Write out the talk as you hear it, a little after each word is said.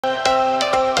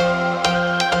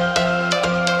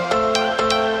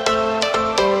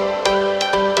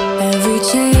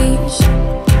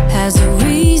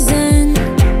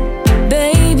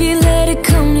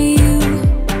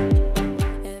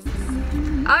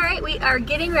Alright, we are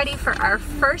getting ready for our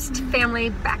first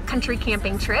family backcountry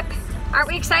camping trip. Aren't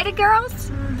we excited, girls?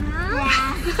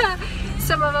 Yeah.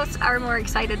 Some of us are more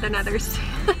excited than others.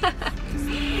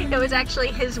 It was actually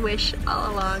his wish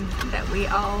all along that we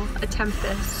all attempt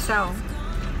this, so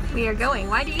we are going.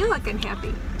 Why do you look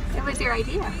unhappy? It was your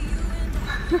idea.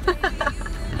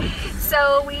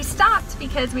 So we stopped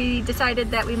because we decided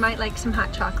that we might like some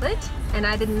hot chocolate, and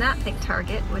I did not think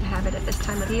Target would have it at this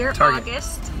time of year,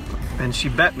 August. And she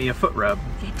bet me a foot rub.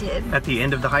 They did. At the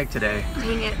end of the hike today.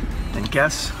 Dang it. And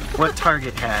guess what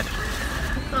Target had?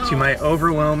 To my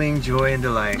overwhelming joy and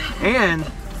delight. And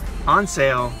on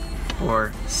sale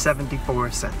for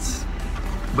 74 cents.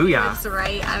 Booyah. That's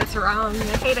right, I was wrong.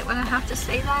 I hate it when I have to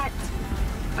say that.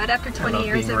 But after 20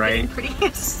 years of getting pretty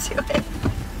used to it.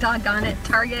 Doggone it,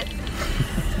 Target.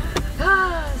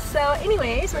 So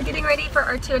anyways, we're getting ready for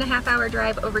our 2.5-hour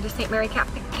drive over to St. Mary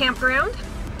Campground.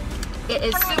 It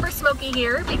is super smoky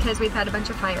here because we've had a bunch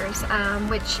of fires,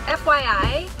 which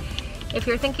FYI, if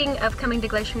you're thinking of coming to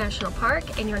Glacier National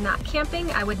Park and you're not camping,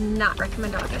 I would not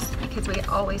recommend August because we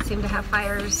always seem to have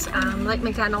fires. Lake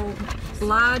McDonald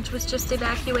Lodge was just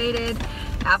evacuated.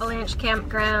 Avalanche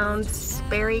Campground,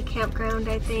 Sperry Campground,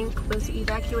 I think, was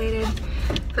evacuated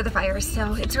for the fires.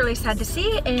 So it's really sad to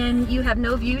see, and you have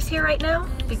no views here right now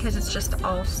because it's just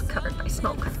all covered by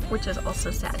smoke, which is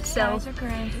also sad. So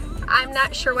I'm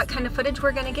not sure what kind of footage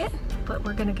we're gonna get, but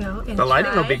we're gonna go and the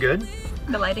lighting will be good.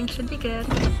 The lighting should be good,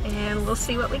 and we'll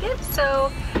see what we get.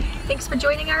 So thanks for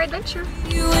joining our adventure.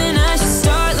 You and I should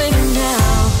start living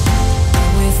now,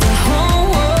 with the whole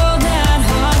world at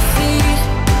our feet.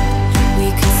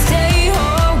 We could stay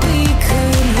or we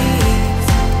could leave.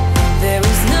 There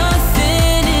is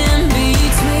nothing in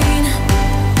between.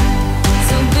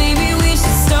 So baby, we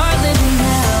should start living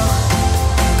now,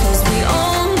 'cause we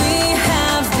only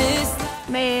have this.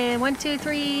 Man, 1, 2,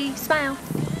 3, smile.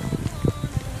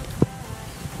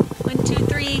 1, 2,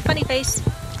 3, funny face.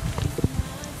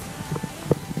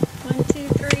 1, 2,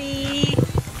 3.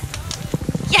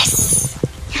 Yes!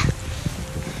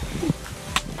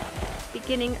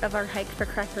 Beginning of our hike for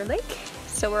Cracker Lake.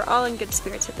 So we're all in good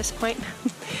spirits at this point.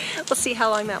 We'll see how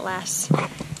long that lasts.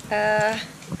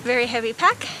 Very heavy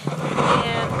pack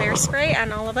and bear spray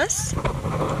on all of us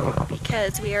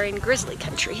because we are in grizzly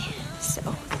country. So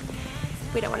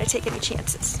we don't want to take any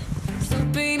chances. So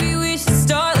baby, we should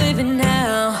start living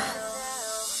now.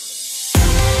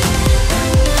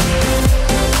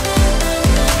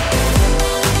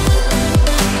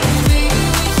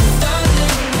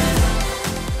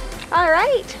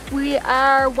 Alright, we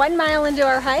are 1 mile into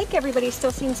our hike. Everybody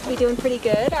still seems to be doing pretty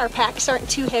good. Our packs aren't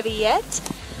too heavy yet.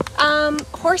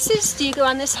 Horses do go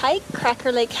on this hike,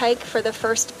 Cracker Lake hike, for the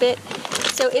first bit.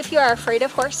 So if you are afraid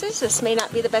of horses, this may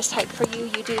not be the best hike for you.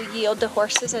 You do yield to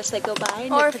horses as they go by.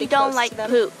 And or if you don't like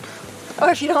poop. Or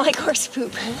if you don't like horse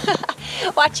poop.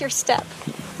 Watch your step.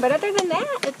 But other than that,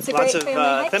 it's a great family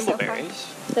hike so far. thimbleberries.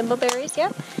 Thimbleberries,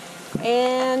 yep.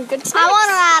 And good snacks. I want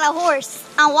to ride a horse.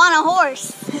 I want a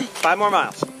horse. 5 more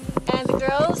miles. And the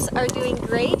girls are doing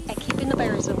great at keeping the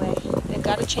bears away. They've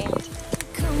got a chant.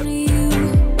 Come to you.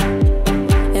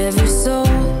 Every soul,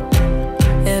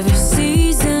 every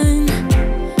season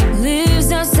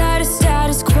lives outside of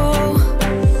status quo.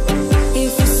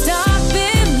 If we stop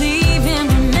believing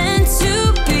we're meant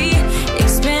to be,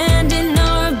 expanding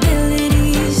our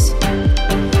abilities.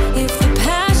 If the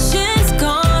passion's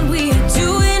gone, we are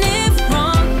doing it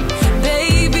wrong.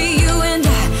 Baby, you and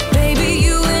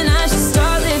I should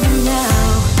start living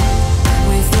now,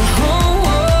 with the whole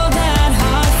world at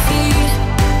our feet.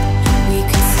 We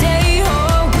could stay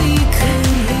or we could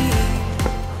leave.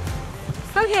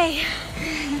 Okay,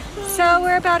 so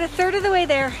we're about 1/3 of the way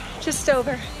there, just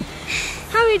over.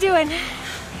 How are we doing?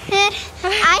 And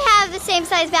I have the same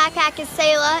size backpack as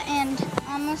Sayla and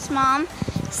almost Mom,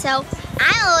 so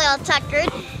I'm a little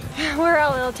tuckered. We're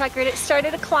all a little tuckered. It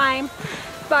started a climb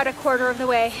about 1/4 of the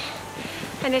way,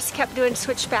 and it's kept doing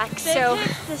switchbacks. So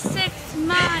the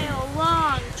 6-mile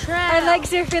long trail. our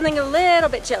legs are feeling a little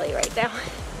bit jelly right now.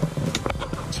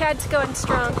 Chad's going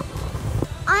strong.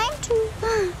 I'm too.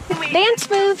 Dance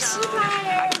moves.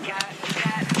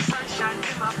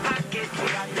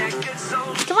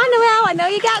 Come on, Noelle, I know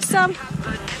you got some.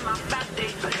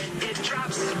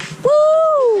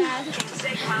 Woo!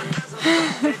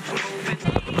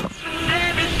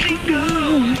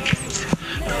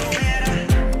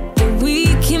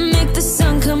 We can make the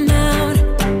sun come out.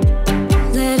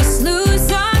 Let us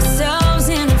lose ourselves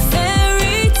in a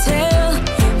fairy tale.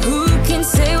 Who can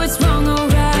say what's wrong or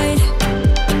right?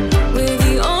 We're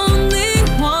the only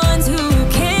ones who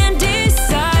can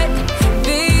decide.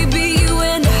 Baby, you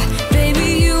and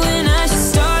I should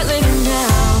start living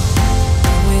now.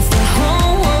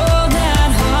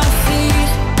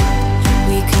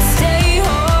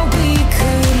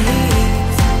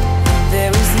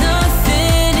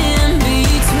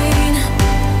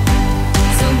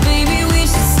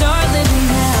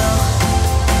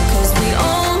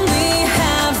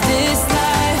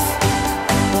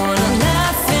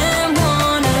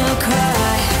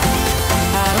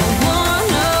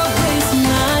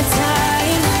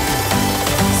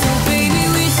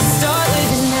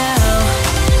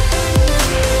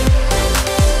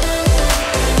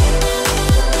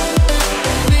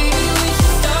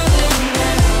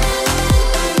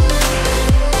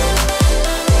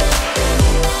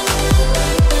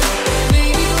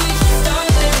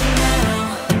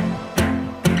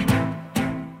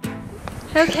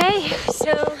 Okay,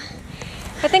 so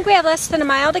I think we have less than a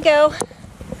mile to go.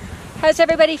 How's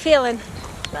everybody feeling?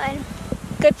 Good.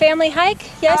 Good family hike?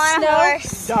 Yes, On a no?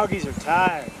 horse. Doggies are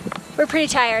tired. We're pretty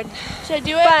tired, Should I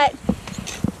do it? but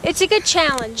it's a good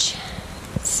challenge.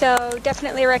 So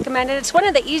definitely recommend it. It's one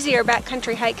of the easier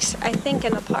backcountry hikes, I think,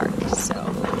 in the park. So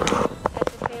as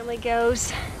the family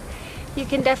goes, you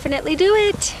can definitely do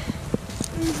it.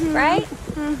 Right?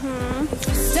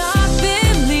 Stop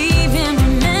believing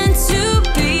we're meant to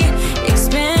be,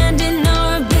 expanding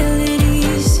our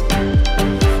abilities.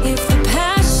 If the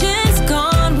passion's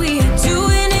gone, we are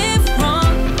doing it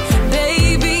wrong.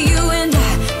 Baby, you and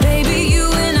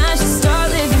I should start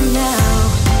living now.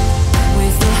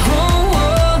 With the whole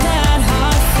world at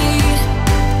our feet,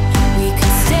 we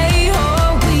could stay or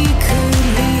we could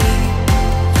leave.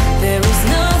 There is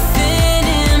nothing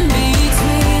in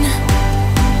between.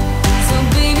 So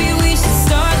baby, we should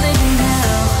start living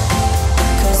now.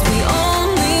 'Cause we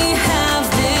only have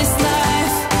this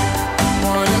life.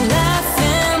 Wanna laugh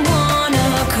and wanna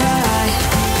cry.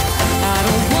 I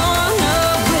don't wanna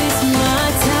waste my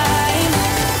time.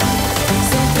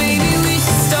 So baby, we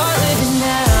should start living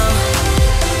now.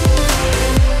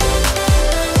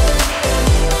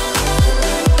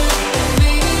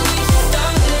 Baby, we should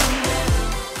start living now.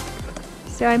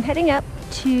 So I'm heading up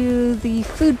to the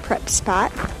food prep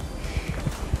spot.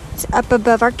 It's up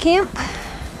above our camp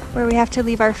where we have to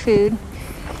leave our food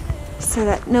so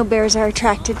that no bears are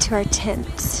attracted to our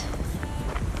tents.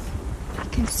 You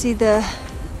can see the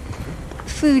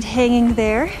food hanging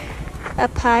there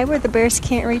up high where the bears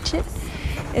can't reach it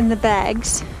in the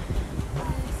bags.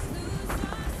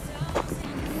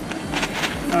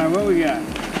 All right, what we got?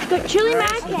 Got chili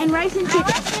mac and rice and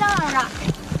chicken. Sit on a rock.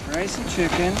 Rice and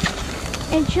chicken.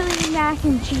 And chili mac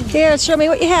and cheese. Here, show me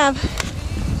what you have.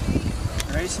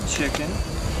 Rice and chicken.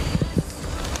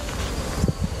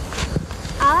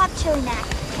 I'll have chili mac,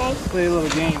 okay? Play a little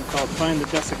game called Find the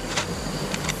Desiccant.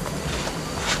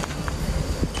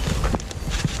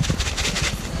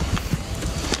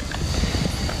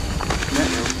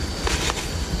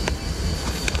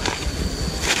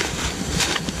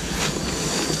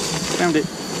 Found it.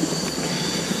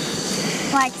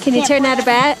 Like, Can you turn that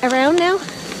around now?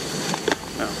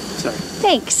 Oh, sorry.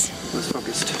 Thanks. I was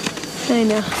focused. I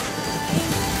know.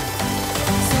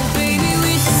 So baby,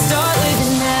 we should start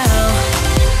living now.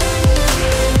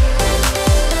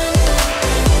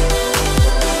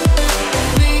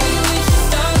 Baby, we should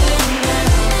start living now.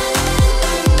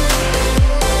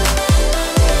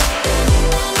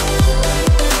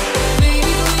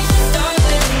 Baby, we should start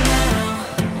living now.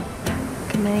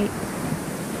 Good night.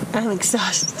 I'm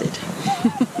exhausted.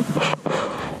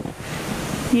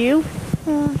 You?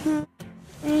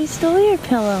 You stole your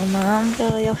pillow, Mom.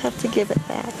 Oh, you'll have to give it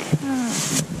back.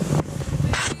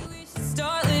 We should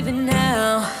start living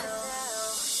now.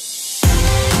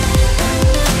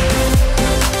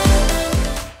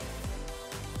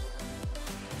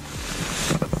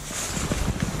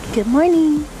 Good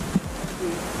morning.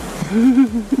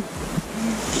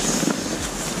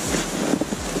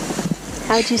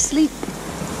 How'd you sleep?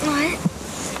 What?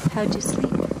 How'd you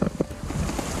sleep?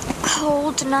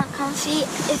 Cold, not comfy. I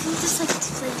think this like to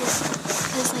play this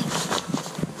because like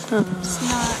it's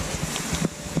not.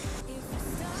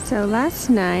 So last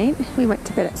night we went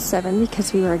to bed at 7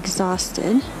 because we were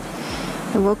exhausted.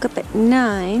 I woke up at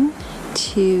 9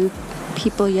 to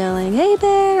people yelling, "Hey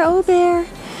bear, oh bear."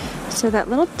 So that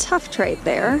little tuft right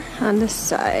there on this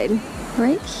side,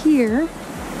 right here,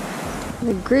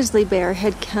 the grizzly bear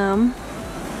had come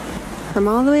from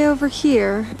all the way over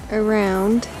here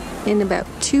around in about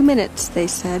 2 minutes, they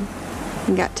said,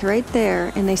 and got to right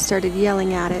there, and they started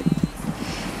yelling at it.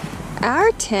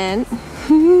 Our tent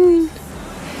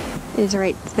is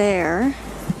right there,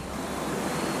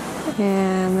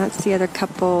 and that's the other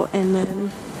couple, and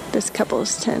then this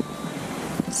couple's tent.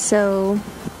 So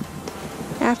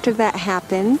after that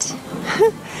happened,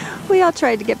 we all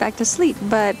tried to get back to sleep,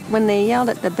 but when they yelled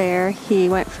at the bear, he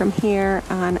went from here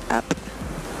on up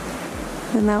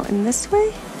the mountain this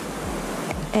way,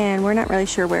 and we're not really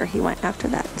sure where he went after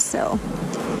that, so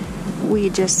we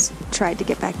just tried to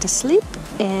get back to sleep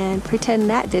and pretend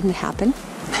that didn't happen.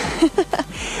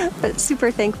 But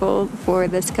super thankful for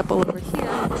this couple over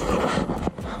here,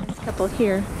 this couple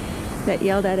here that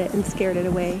yelled at it and scared it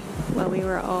away while we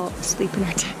were all asleep in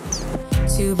our tents.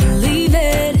 To believe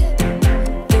it,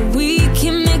 that we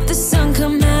can make the sun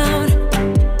come out.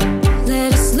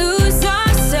 Let us lose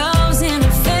ourselves in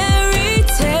a fairy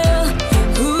tale.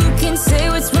 Who can say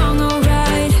what's wrong or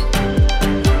right?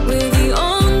 We're the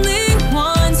only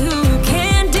ones who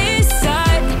can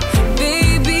decide.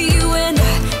 Baby, you and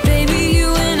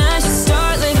I should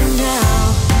start living now.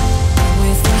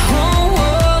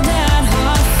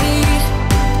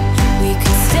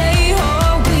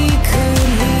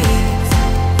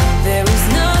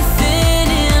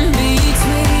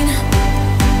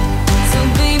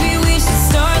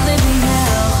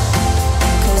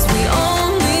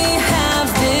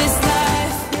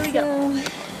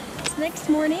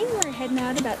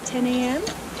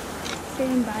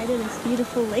 swam by to this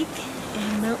beautiful lake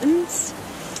and mountains.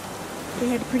 We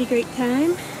had a pretty great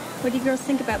time. What do you girls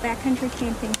think about backcountry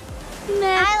camping?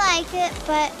 I like it,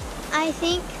 but I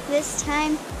think this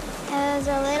time it was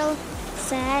a little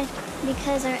sad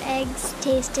because our eggs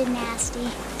tasted nasty.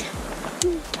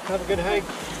 Have a good hike.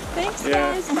 Thanks,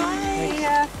 Yeah. guys.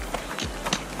 Bye.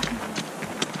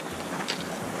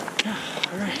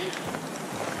 All right.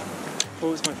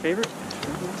 What was my favorite?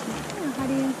 How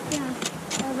do you,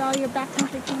 of all your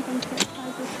backcountry camping trips,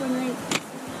 how's this one rate?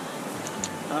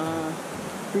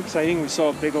 Pretty exciting. We saw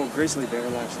a big old grizzly bear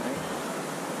last night.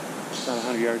 About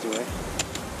 100 yards away.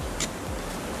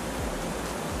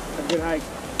 Have a good hike.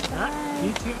 Bye.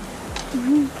 You too.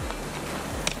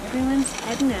 Everyone's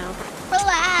heading out. For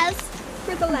last.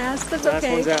 We're the last. That's Last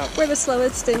okay. one's out. We're the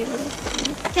slowest anyway.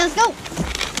 Okay, let's go.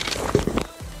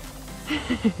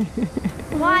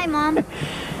 Why, Mom?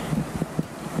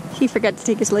 He forgot to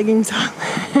take his leggings off.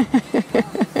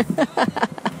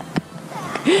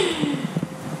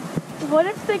 What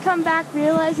if they come back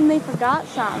realizing they forgot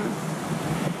something?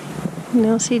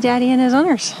 No, see Daddy and his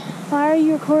owners. Why are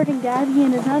you recording Daddy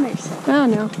and his hunters? Oh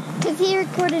no. Because he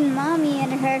recorded Mommy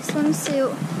and her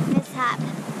swimsuit mishap.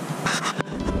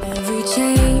 Every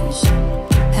change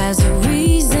has a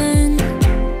reason.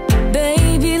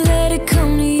 Baby, let it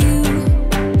come to you.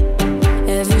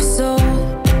 Every soul,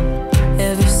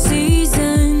 every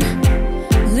season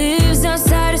lives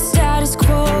outside of status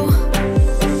quo.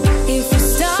 If we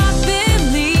stop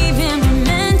believing we're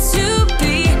meant to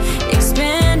be,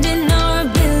 expanding our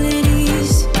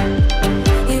abilities.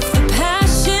 If the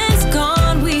passion's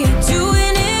gone, we are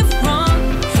doing it wrong.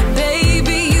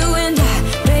 Baby, you and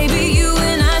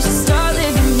I should start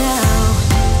living now.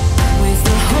 With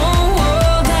the whole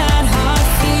world at our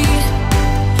feet,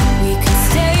 we could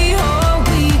stay or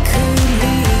we could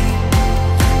leave.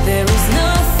 There is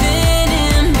nothing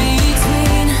in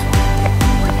between.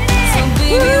 So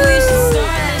baby, we should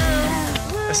start.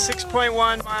 A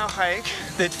 6.1 mile hike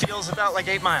that feels about like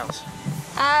 8 miles.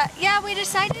 Yeah, we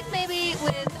decided maybe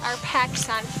with our packs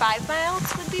on 5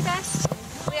 miles would be best.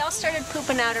 We all started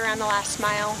pooping out around the last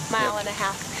mile and a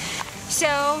half.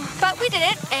 So, but we did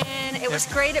it, and it was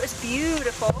great. It was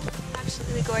beautiful,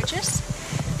 absolutely gorgeous.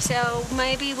 So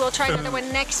maybe we'll try another one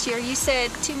next year. You said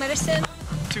 2 Medicine,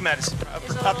 2 Medicine,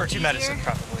 Is it a upper little 2 Medicine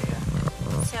easier? probably,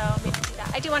 yeah. so maybe do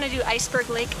that. I do want to do Iceberg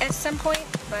Lake at some point,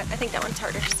 but I think that one's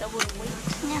harder, so we'll wait.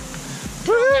 Yeah.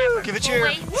 Woo! Give a cheer.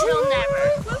 Wait till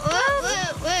never. Woo, woo,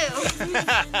 woo.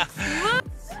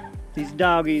 These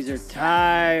doggies are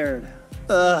tired.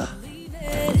 Ugh. Leave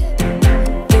it.